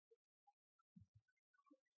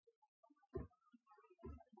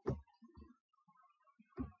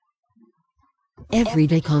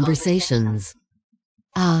Everyday conversations.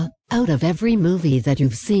 Out of every movie that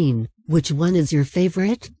you've seen, which one is your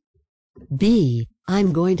favorite? B.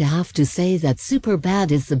 I'm going to have to say that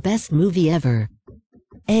Superbad is the best movie ever.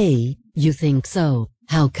 A. You think so?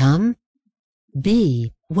 How come?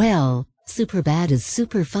 B. Well, Superbad is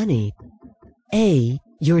super funny. A.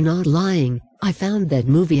 You're not lying, I found that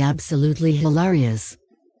movie absolutely hilarious.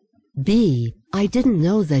 B. I didn't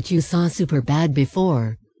know that you saw Superbad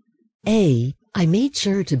before. A. I made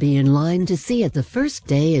sure to be in line to see it the first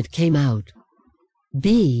day it came out.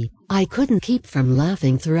 B. I couldn't keep from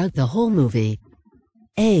laughing throughout the whole movie.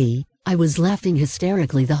 A. I was laughing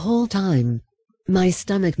hysterically the whole time. My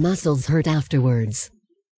stomach muscles hurt afterwards.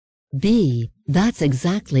 B. That's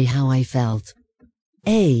exactly how I felt.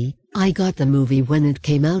 A. I got the movie when it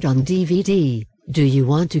came out on DVD. Do you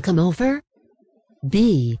want to come over?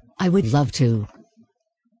 B. I would love to.